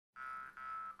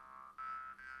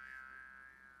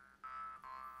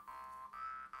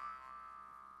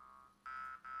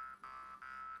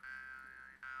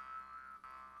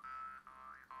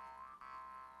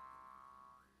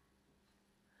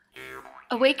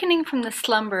Awakening from the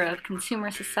slumber of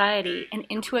consumer society and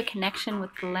into a connection with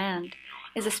the land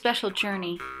is a special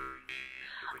journey.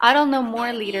 Idle No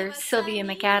More leader Sylvia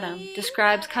McAdam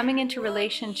describes coming into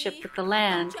relationship with the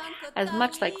land as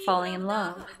much like falling in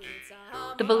love.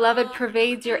 The beloved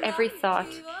pervades your every thought,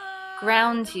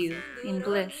 grounds you in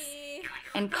bliss,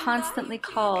 and constantly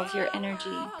calls your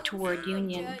energy toward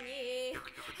union.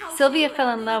 Sylvia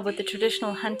fell in love with the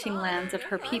traditional hunting lands of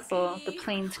her people, the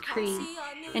Plains Cree,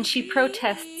 and she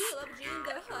protests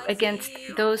against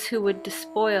those who would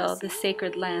despoil the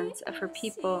sacred lands of her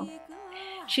people.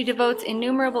 She devotes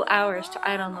innumerable hours to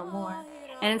Idle No More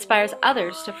and inspires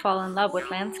others to fall in love with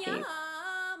landscape.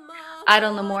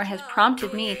 Idle No More has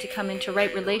prompted me to come into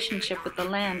right relationship with the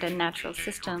land and natural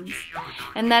systems,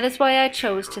 and that is why I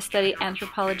chose to study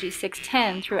Anthropology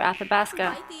 610 through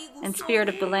Athabasca and Spirit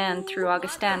of the Land through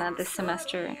Augustana this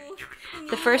semester.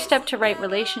 The first step to right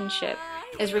relationship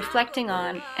is reflecting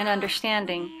on and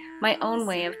understanding my own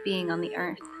way of being on the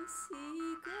earth.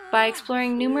 By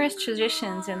exploring numerous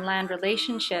traditions in land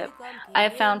relationship, I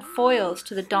have found foils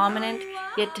to the dominant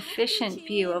yet deficient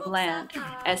view of land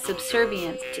as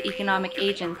subservient to economic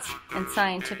agents and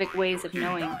scientific ways of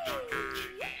knowing.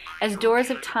 As doors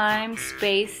of time,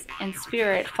 space, and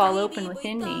spirit fall open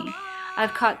within me,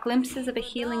 I've caught glimpses of a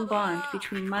healing bond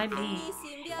between my being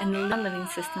and the non-living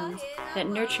systems that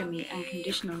nurture me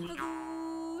unconditionally.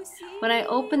 When I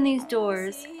open these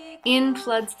doors, in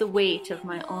floods the weight of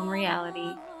my own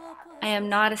reality. I am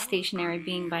not a stationary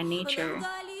being by nature.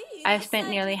 I have spent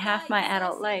nearly half my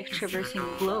adult life traversing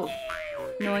the globe,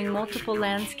 knowing multiple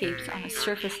landscapes on a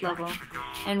surface level,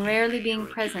 and rarely being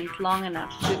present long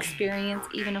enough to experience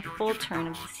even a full turn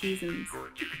of the seasons.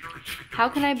 How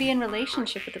can I be in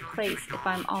relationship with a place if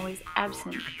I'm always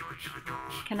absent?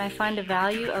 Can I find a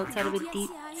value outside of a deep,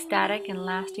 static, and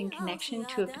lasting connection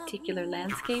to a particular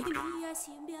landscape?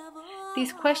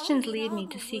 These questions lead me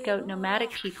to seek out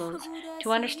nomadic peoples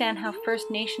to understand how First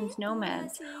Nations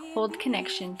nomads hold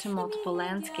connection to multiple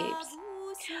landscapes.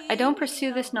 I don't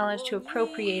pursue this knowledge to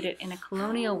appropriate it in a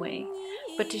colonial way,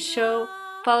 but to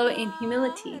follow in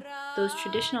humility those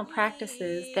traditional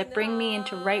practices that bring me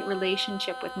into right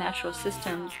relationship with natural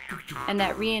systems and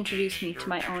that reintroduce me to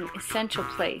my own essential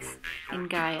place in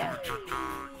Gaia.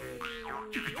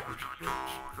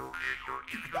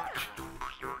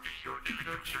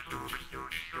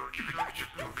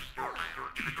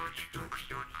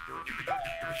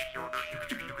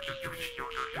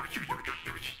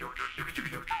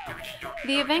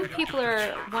 The Evenk people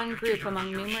are one group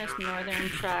among numerous northern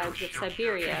tribes of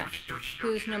Siberia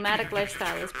whose nomadic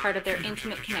lifestyle is part of their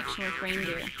intimate connection with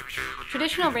reindeer.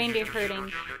 Traditional reindeer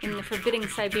herding in the forbidding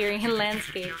Siberian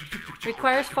landscape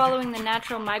requires following the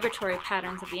natural migratory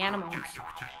patterns of the animals.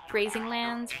 Grazing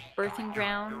lands, birthing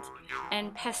grounds,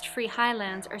 and pest-free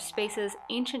highlands are spaces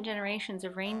ancient generations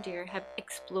of reindeer have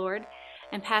explored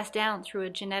and passed down through a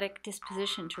genetic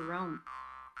disposition to roam.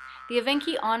 The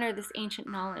Evenki honor this ancient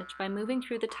knowledge by moving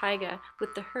through the taiga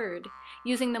with the herd,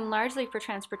 using them largely for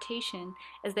transportation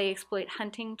as they exploit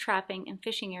hunting, trapping, and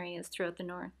fishing areas throughout the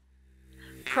north.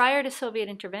 Prior to Soviet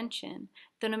intervention,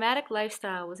 the nomadic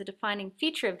lifestyle was a defining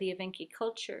feature of the Evenki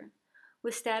culture,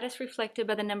 with status reflected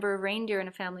by the number of reindeer in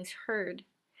a family's herd.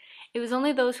 It was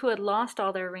only those who had lost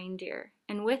all their reindeer,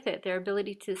 and with it their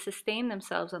ability to sustain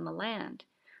themselves on the land,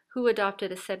 who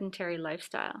adopted a sedentary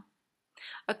lifestyle.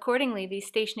 Accordingly, these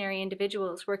stationary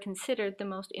individuals were considered the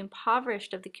most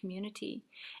impoverished of the community,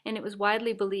 and it was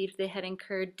widely believed they had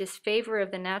incurred disfavor of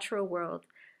the natural world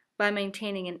by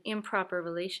maintaining an improper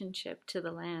relationship to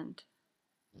the land.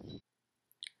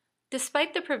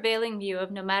 Despite the prevailing view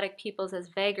of nomadic peoples as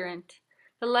vagrant,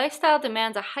 the lifestyle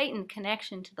demands a heightened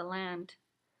connection to the land.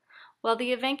 While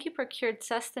the Evenki procured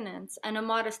sustenance and a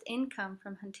modest income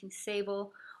from hunting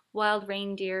sable, wild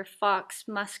reindeer, fox,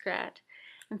 muskrat,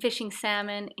 and fishing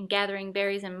salmon and gathering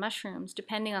berries and mushrooms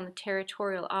depending on the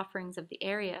territorial offerings of the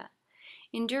area,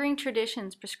 enduring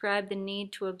traditions prescribe the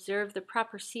need to observe the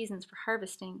proper seasons for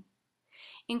harvesting.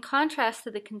 In contrast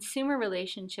to the consumer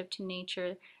relationship to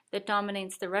nature that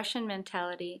dominates the Russian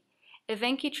mentality,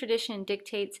 Evenki tradition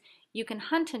dictates you can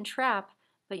hunt and trap,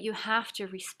 but you have to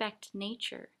respect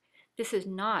nature. This is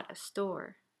not a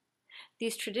store.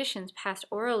 These traditions, passed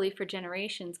orally for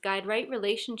generations, guide right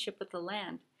relationship with the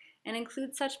land, and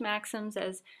include such maxims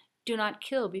as do not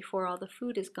kill before all the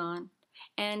food is gone,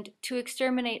 and to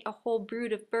exterminate a whole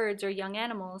brood of birds or young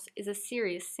animals is a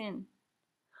serious sin.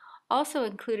 Also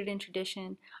included in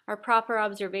tradition are proper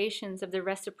observations of the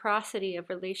reciprocity of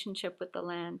relationship with the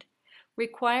land,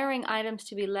 requiring items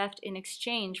to be left in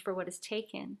exchange for what is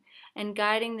taken, and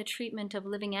guiding the treatment of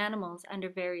living animals under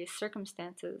various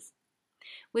circumstances.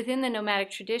 Within the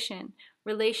nomadic tradition,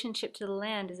 relationship to the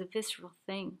land is a visceral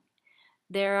thing.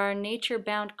 There are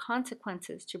nature-bound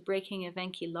consequences to breaking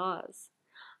Evenki laws.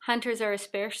 Hunters are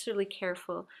especially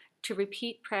careful to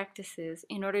repeat practices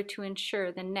in order to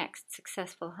ensure the next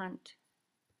successful hunt.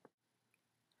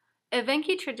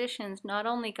 Evenki traditions not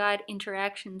only guide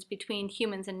interactions between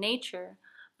humans and nature,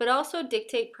 but also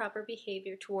dictate proper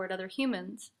behavior toward other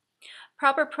humans.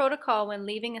 Proper protocol when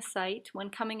leaving a site, when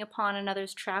coming upon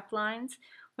another's trap lines,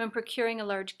 when procuring a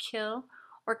large kill,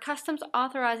 or customs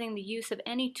authorizing the use of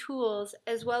any tools,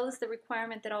 as well as the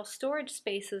requirement that all storage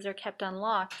spaces are kept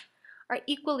unlocked, are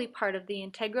equally part of the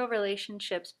integral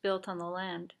relationships built on the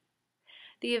land.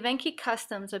 The Evenki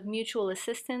customs of mutual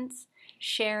assistance,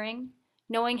 sharing,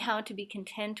 knowing how to be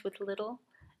content with little,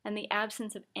 and the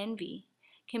absence of envy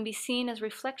can be seen as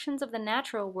reflections of the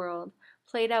natural world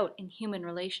played out in human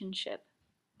relationship.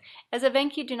 As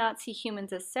Evenki do not see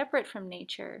humans as separate from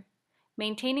nature,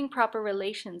 maintaining proper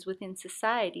relations within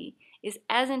society is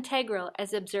as integral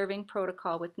as observing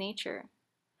protocol with nature.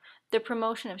 The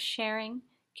promotion of sharing,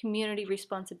 community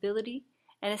responsibility,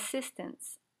 and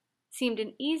assistance seemed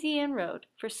an easy inroad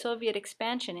for Soviet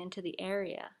expansion into the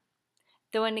area,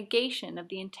 though a negation of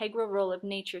the integral role of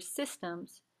nature's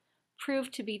systems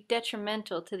proved to be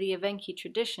detrimental to the Evenki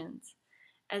traditions,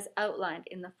 as outlined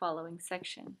in the following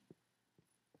section.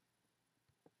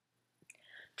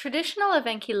 Traditional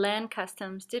Evenki land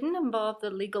customs didn't involve the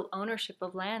legal ownership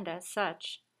of land as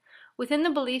such. Within the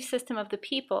belief system of the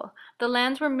people, the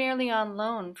lands were merely on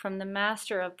loan from the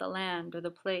master of the land or the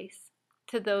place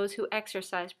to those who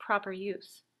exercised proper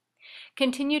use.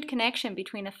 Continued connection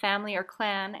between a family or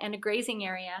clan and a grazing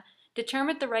area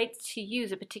determined the rights to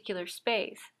use a particular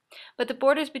space, but the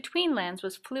borders between lands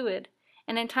was fluid,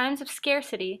 and in times of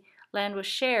scarcity, land was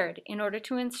shared in order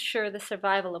to ensure the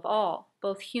survival of all,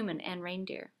 both human and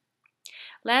reindeer.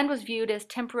 Land was viewed as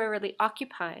temporarily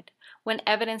occupied, when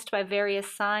evidenced by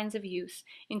various signs of use,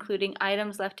 including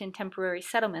items left in temporary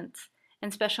settlements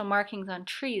and special markings on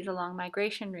trees along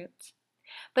migration routes.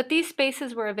 But these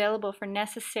spaces were available for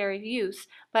necessary use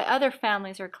by other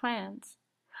families or clans.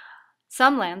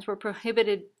 Some lands were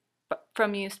prohibited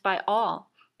from use by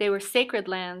all. They were sacred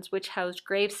lands which housed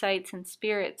grave sites and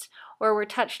spirits, or were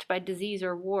touched by disease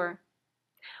or war.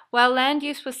 While land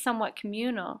use was somewhat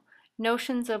communal,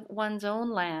 notions of one's own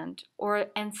land or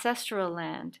ancestral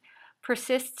land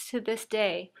persists to this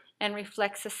day and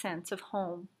reflects a sense of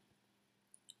home.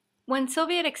 When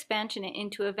Soviet expansion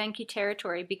into Evenki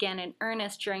territory began in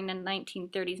earnest during the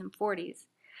 1930s and 40s,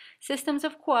 systems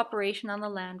of cooperation on the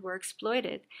land were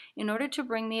exploited in order to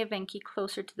bring the Evenki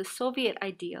closer to the Soviet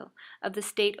ideal of the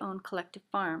state-owned collective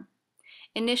farm.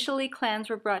 Initially, clans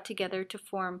were brought together to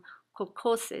form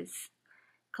kolkhozes,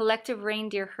 collective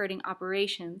reindeer herding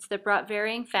operations that brought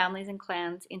varying families and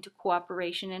clans into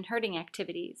cooperation in herding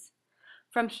activities.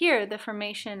 From here, the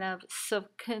formation of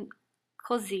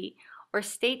sovkhozy, or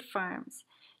state farms,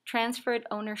 transferred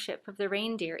ownership of the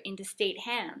reindeer into state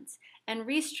hands and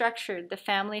restructured the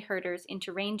family herders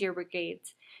into reindeer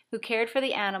brigades who cared for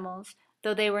the animals,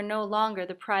 though they were no longer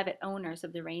the private owners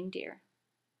of the reindeer.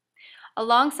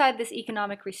 Alongside this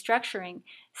economic restructuring,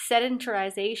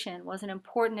 sedentarization was an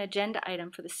important agenda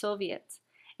item for the Soviets,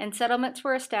 and settlements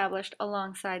were established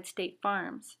alongside state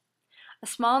farms. A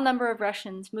small number of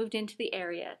Russians moved into the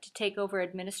area to take over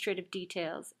administrative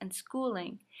details and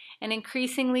schooling, and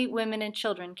increasingly women and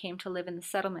children came to live in the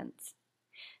settlements.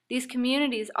 These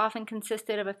communities often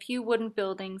consisted of a few wooden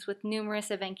buildings with numerous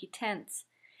Evenki tents,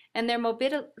 and their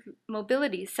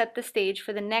mobility set the stage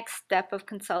for the next step of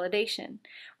consolidation,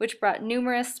 which brought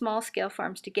numerous small-scale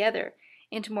farms together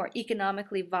into more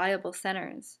economically viable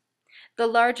centers. The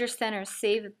larger centers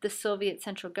saved the Soviet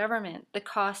central government the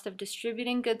cost of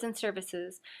distributing goods and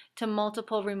services to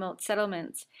multiple remote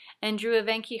settlements and drew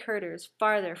Evenki herders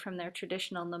farther from their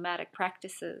traditional nomadic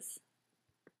practices.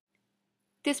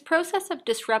 This process of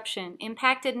disruption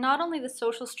impacted not only the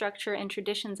social structure and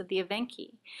traditions of the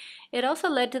Evenki, it also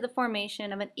led to the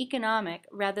formation of an economic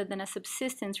rather than a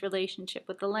subsistence relationship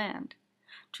with the land.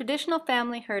 Traditional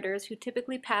family herders, who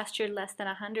typically pastured less than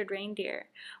 100 reindeer,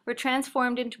 were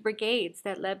transformed into brigades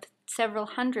that led several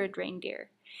hundred reindeer.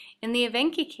 In the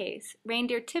Evenki case,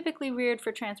 reindeer typically reared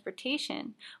for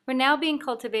transportation were now being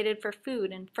cultivated for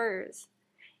food and furs.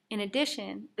 In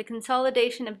addition, the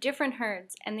consolidation of different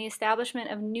herds and the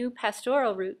establishment of new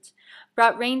pastoral routes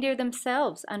brought reindeer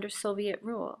themselves under Soviet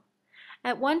rule.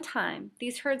 At one time,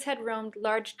 these herds had roamed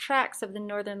large tracts of the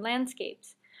northern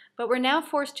landscapes, but were now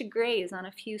forced to graze on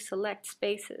a few select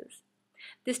spaces.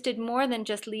 This did more than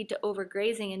just lead to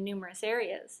overgrazing in numerous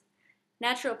areas.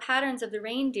 Natural patterns of the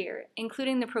reindeer,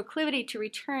 including the proclivity to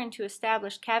return to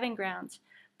established calving grounds,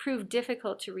 prove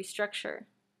difficult to restructure.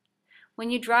 When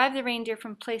you drive the reindeer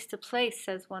from place to place,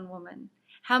 says one woman,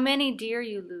 how many deer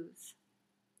you lose.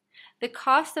 The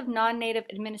cost of non-native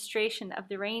administration of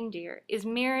the reindeer is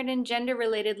mirrored in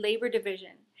gender-related labor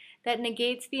division that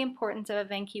negates the importance of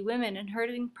Evenki women in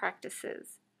herding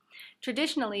practices.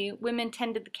 Traditionally, women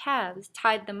tended the calves,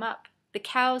 tied them up. The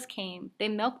cows came, they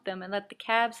milked them and let the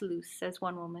calves loose, says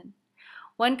one woman.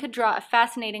 One could draw a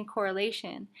fascinating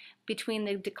correlation between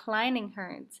the declining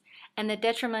herds and the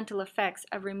detrimental effects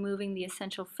of removing the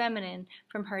essential feminine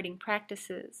from herding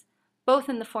practices, both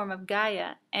in the form of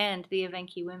Gaia and the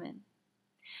Evenki women.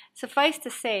 Suffice to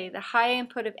say, the high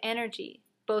input of energy,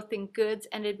 both in goods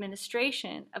and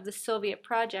administration, of the Soviet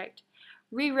project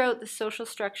rewrote the social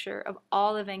structure of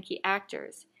all Evenki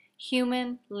actors,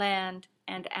 human, land,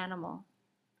 and animal.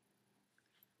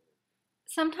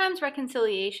 Sometimes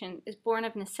reconciliation is born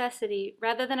of necessity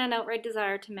rather than an outright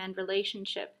desire to mend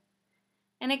relationship,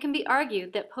 and it can be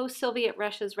argued that post-Soviet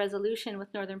Russia's resolution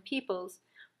with northern peoples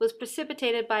was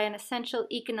precipitated by an essential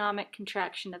economic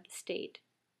contraction of the state.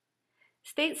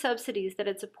 State subsidies that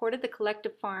had supported the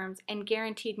collective farms and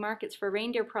guaranteed markets for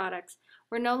reindeer products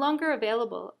were no longer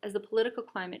available as the political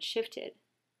climate shifted.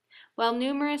 While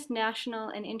numerous national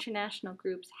and international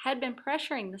groups had been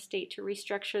pressuring the state to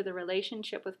restructure the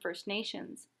relationship with First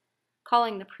Nations,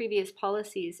 calling the previous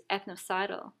policies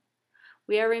ethnocidal,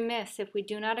 we are remiss if we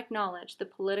do not acknowledge the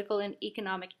political and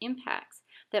economic impacts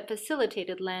that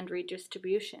facilitated land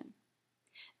redistribution.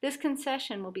 This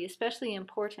concession will be especially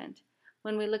important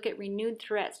when we look at renewed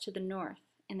threats to the north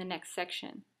in the next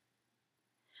section.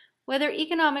 Whether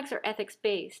economics or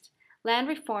ethics-based, land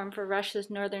reform for Russia's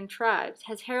northern tribes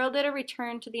has heralded a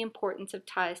return to the importance of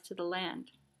ties to the land.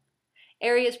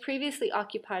 Areas previously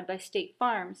occupied by state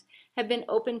farms have been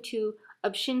open to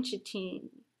obshinchitin,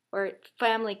 or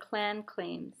family clan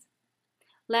claims.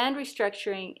 Land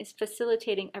restructuring is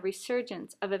facilitating a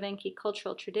resurgence of Evenki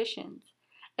cultural traditions,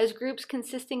 as groups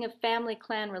consisting of family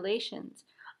clan relations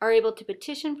are able to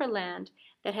petition for land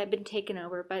that had been taken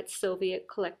over by Soviet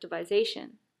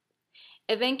collectivization.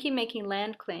 Evenki making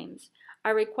land claims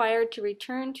are required to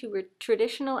return to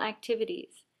traditional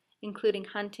activities, including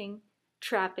hunting,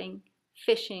 trapping,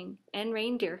 fishing, and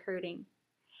reindeer herding,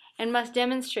 and must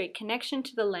demonstrate connection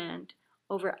to the land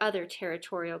over other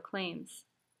territorial claims.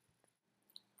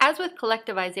 As with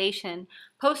collectivization,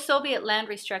 post-Soviet land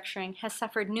restructuring has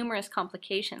suffered numerous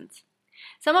complications.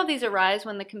 Some of these arise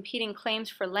when the competing claims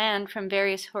for land from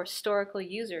various historical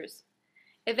users.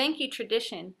 Evenki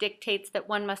tradition dictates that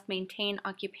one must maintain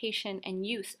occupation and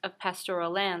use of pastoral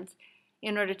lands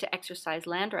in order to exercise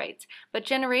land rights, but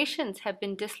generations have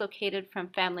been dislocated from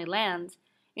family lands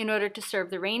in order to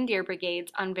serve the reindeer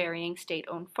brigades on varying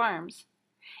state-owned farms.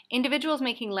 Individuals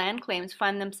making land claims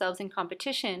find themselves in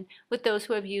competition with those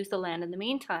who have used the land in the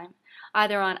meantime,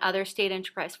 either on other state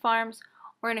enterprise farms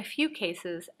or in a few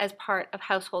cases as part of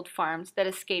household farms that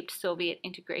escaped Soviet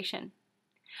integration.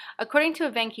 According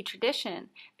to Evenki tradition,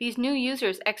 these new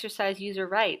users exercise user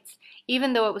rights,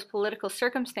 even though it was political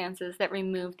circumstances that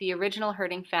removed the original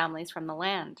herding families from the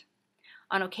land.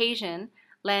 On occasion,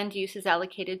 land use is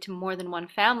allocated to more than one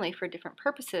family for different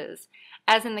purposes,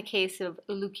 as in the case of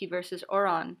Uluki versus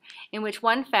Oron, in which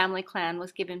one family clan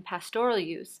was given pastoral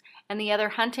use and the other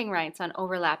hunting rights on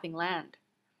overlapping land.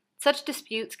 Such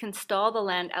disputes can stall the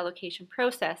land allocation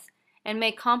process and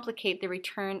may complicate the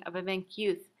return of Evenk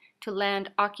youth to land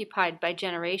occupied by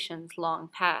generations long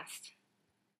past.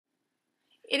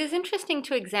 It is interesting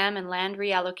to examine land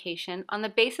reallocation on the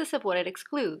basis of what it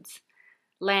excludes: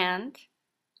 land,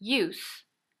 use,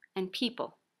 and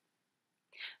people.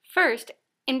 First,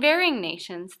 in varying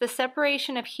nations, the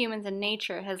separation of humans and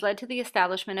nature has led to the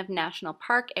establishment of national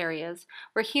park areas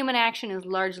where human action is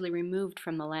largely removed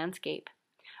from the landscape.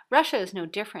 Russia is no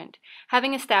different,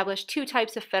 having established two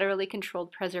types of federally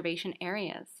controlled preservation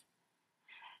areas.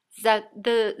 The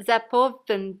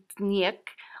Zapovednik,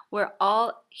 where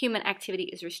all human activity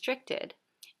is restricted,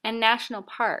 and national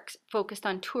parks focused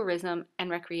on tourism and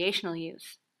recreational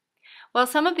use. While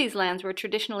some of these lands were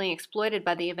traditionally exploited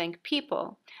by the Evenk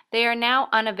people, they are now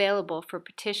unavailable for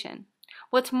petition.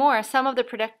 What's more, some of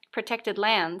the protected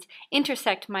lands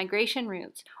intersect migration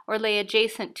routes or lay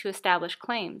adjacent to established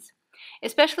claims,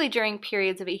 especially during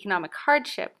periods of economic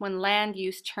hardship when land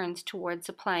use turns towards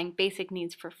supplying basic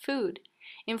needs for food.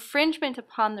 Infringement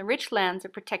upon the rich lands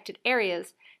of protected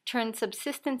areas turns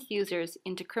subsistence users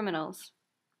into criminals.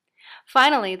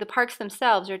 Finally, the parks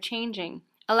themselves are changing,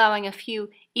 allowing a few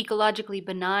ecologically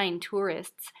benign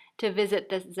tourists to visit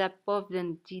the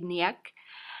Zapovednik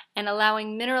and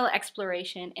allowing mineral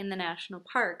exploration in the national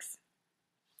parks.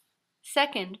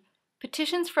 Second,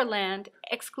 petitions for land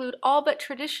exclude all but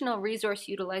traditional resource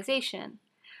utilization,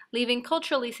 leaving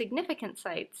culturally significant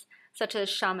sites, such as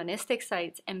shamanistic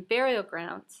sites and burial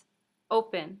grounds,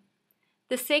 open.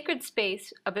 The sacred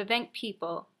space of Evenk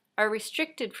people are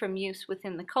restricted from use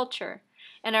within the culture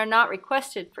and are not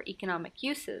requested for economic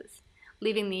uses,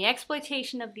 leaving the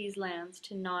exploitation of these lands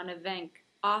to non-Evenk,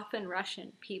 often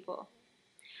Russian, people.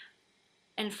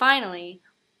 And finally,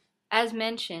 as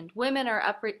mentioned, women are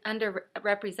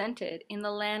underrepresented in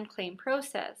the land claim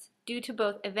process due to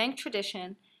both Evenk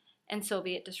tradition and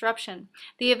Soviet disruption.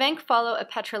 The Evenk follow a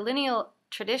patrilineal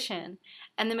tradition,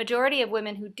 and the majority of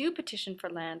women who do petition for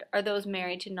land are those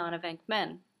married to non-Evenk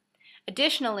men.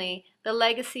 Additionally, the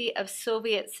legacy of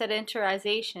Soviet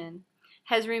sedentarization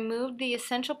has removed the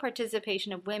essential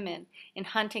participation of women in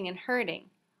hunting and herding,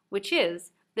 which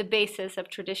is the basis of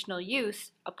traditional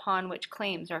use upon which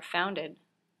claims are founded.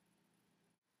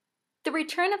 The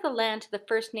return of the land to the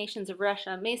First Nations of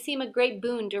Russia may seem a great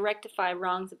boon to rectify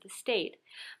wrongs of the state,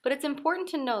 but it's important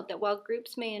to note that while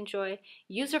groups may enjoy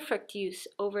usufruct use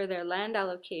over their land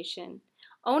allocation,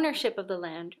 ownership of the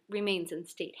land remains in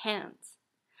state hands.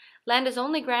 Land is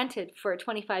only granted for a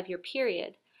 25-year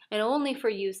period, and only for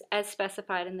use as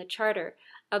specified in the charter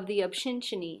of the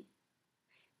Obshinchini.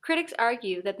 Critics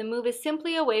argue that the move is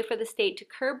simply a way for the state to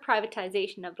curb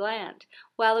privatization of land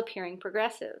while appearing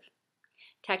progressive.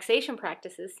 Taxation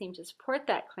practices seem to support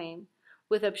that claim,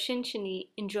 with Obshinchini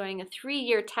enjoying a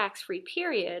 3-year tax-free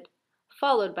period,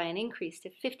 followed by an increase to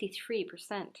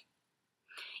 53%.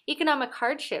 Economic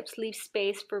hardships leave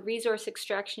space for resource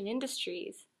extraction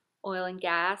industries, oil and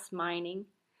gas, mining,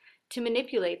 to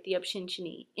manipulate the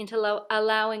Obshinchini into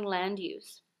allowing land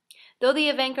use, though the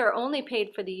Evenk are only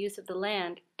paid for the use of the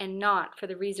land and not for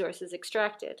the resources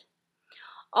extracted.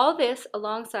 All this,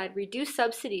 alongside reduced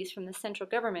subsidies from the central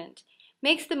government,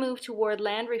 makes the move toward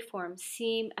land reform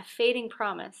seem a fading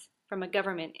promise from a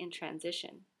government in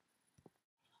transition.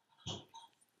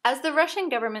 As the Russian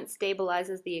government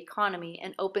stabilizes the economy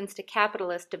and opens to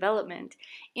capitalist development,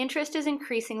 interest is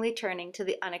increasingly turning to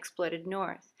the unexploited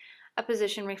north, a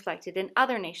position reflected in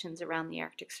other nations around the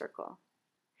Arctic Circle.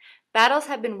 Battles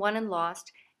have been won and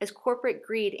lost as corporate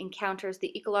greed encounters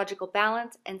the ecological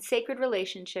balance and sacred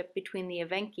relationship between the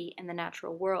Evenki and the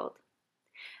natural world.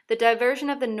 The diversion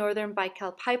of the northern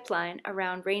Baikal pipeline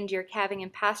around reindeer calving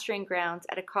and pasturing grounds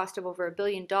at a cost of over $1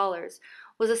 billion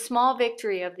was a small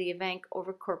victory of the Evenk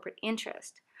over corporate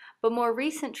interest, but more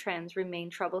recent trends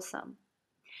remain troublesome.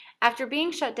 After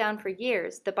being shut down for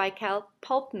years, the Baikal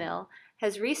pulp mill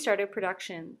has restarted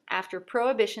production after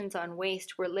prohibitions on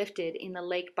waste were lifted in the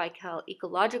Lake Baikal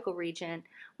ecological region,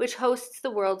 which hosts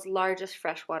the world's largest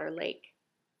freshwater lake.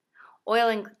 Oil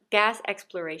and gas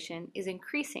exploration is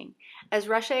increasing as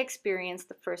Russia experienced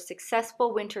the first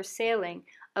successful winter sailing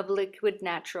of liquid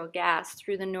natural gas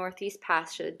through the Northeast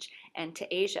Passage and to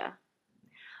Asia.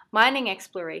 Mining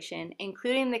exploration,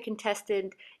 including the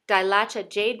contested Dilacha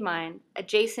jade mine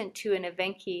adjacent to an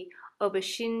Evenki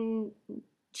Obashinya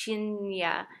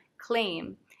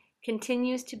claim,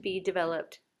 continues to be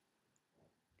developed.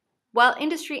 While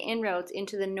industry inroads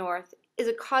into the north is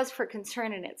a cause for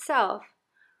concern in itself,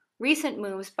 recent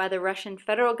moves by the Russian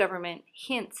federal government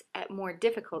hints at more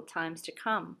difficult times to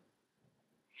come.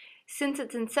 Since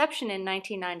its inception in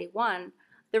 1991,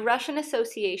 the Russian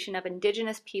Association of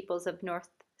Indigenous Peoples of North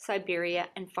Siberia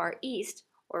and Far East,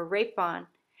 or RAPON,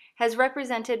 has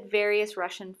represented various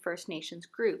Russian First Nations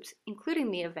groups, including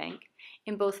the Evenk,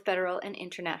 in both federal and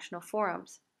international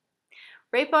forums.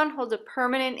 RAPON holds a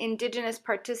permanent Indigenous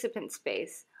participant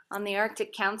space on the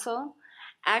Arctic Council,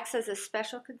 acts as a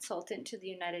special consultant to the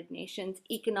United Nations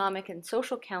Economic and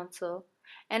Social Council,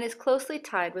 and is closely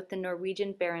tied with the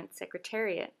Norwegian Barents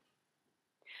Secretariat.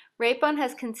 RAPON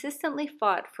has consistently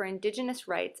fought for Indigenous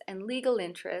rights and legal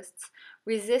interests,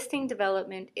 resisting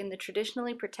development in the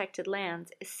traditionally protected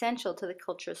lands essential to the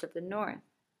cultures of the North.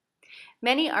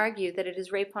 Many argue that it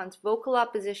is RAPON's vocal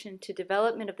opposition to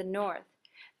development of the North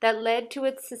that led to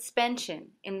its suspension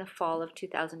in the fall of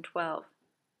 2012.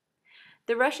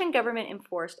 The Russian government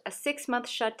enforced a 6-month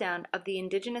shutdown of the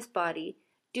indigenous body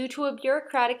due to a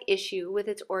bureaucratic issue with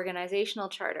its organizational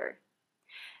charter.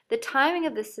 The timing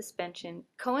of this suspension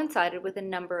coincided with a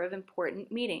number of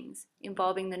important meetings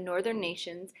involving the northern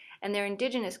nations and their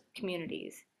indigenous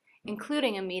communities,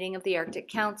 including a meeting of the Arctic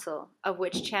Council, of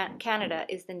which Canada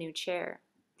is the new chair,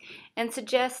 and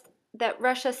suggest that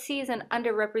Russia sees an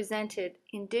underrepresented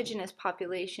indigenous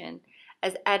population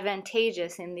as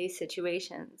advantageous in these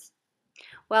situations.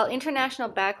 While international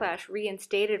backlash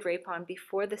reinstated RAPON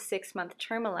before the 6-month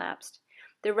term elapsed,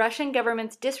 The Russian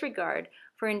government's disregard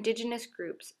for indigenous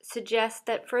groups suggests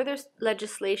that further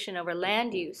legislation over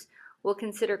land use will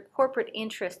consider corporate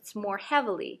interests more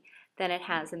heavily than it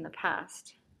has in the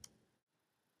past.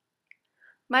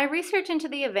 My research into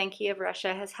the Evenki of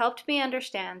Russia has helped me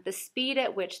understand the speed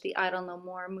at which the Idle No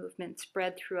More movement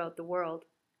spread throughout the world.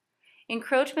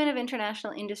 Encroachment of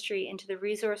international industry into the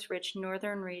resource-rich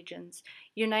northern regions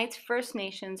unites First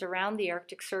Nations around the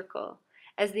Arctic Circle,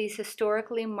 as these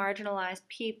historically marginalized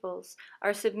peoples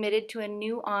are submitted to a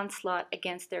new onslaught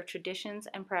against their traditions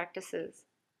and practices.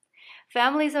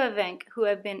 Families of Evenk who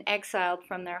have been exiled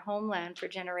from their homeland for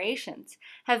generations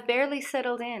have barely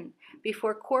settled in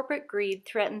before corporate greed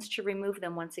threatens to remove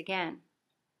them once again.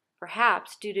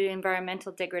 Perhaps due to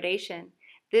environmental degradation,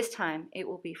 this time it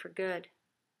will be for good.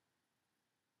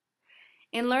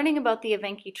 In learning about the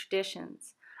Evenki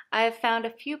traditions, I have found a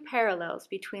few parallels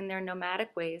between their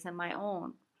nomadic ways and my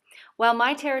own. While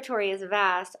my territory is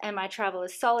vast and my travel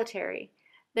is solitary,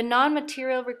 the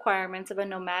non-material requirements of a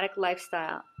nomadic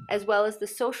lifestyle, as well as the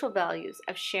social values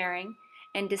of sharing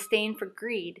and disdain for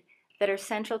greed that are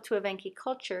central to Evenki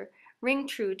culture, ring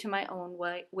true to my own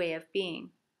way of being.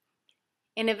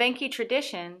 In Evenki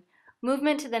tradition,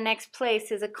 movement to the next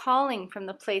place is a calling from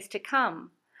the place to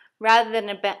come, rather than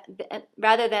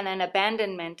an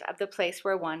abandonment of the place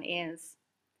where one is.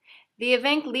 The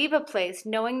Evenk leave a place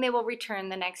knowing they will return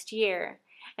the next year,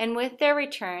 and with their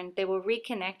return they will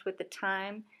reconnect with the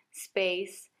time,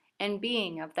 space, and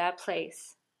being of that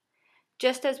place.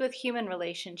 Just as with human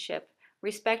relationship,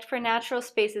 respect for natural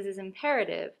spaces is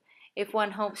imperative if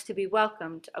one hopes to be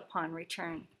welcomed upon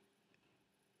return.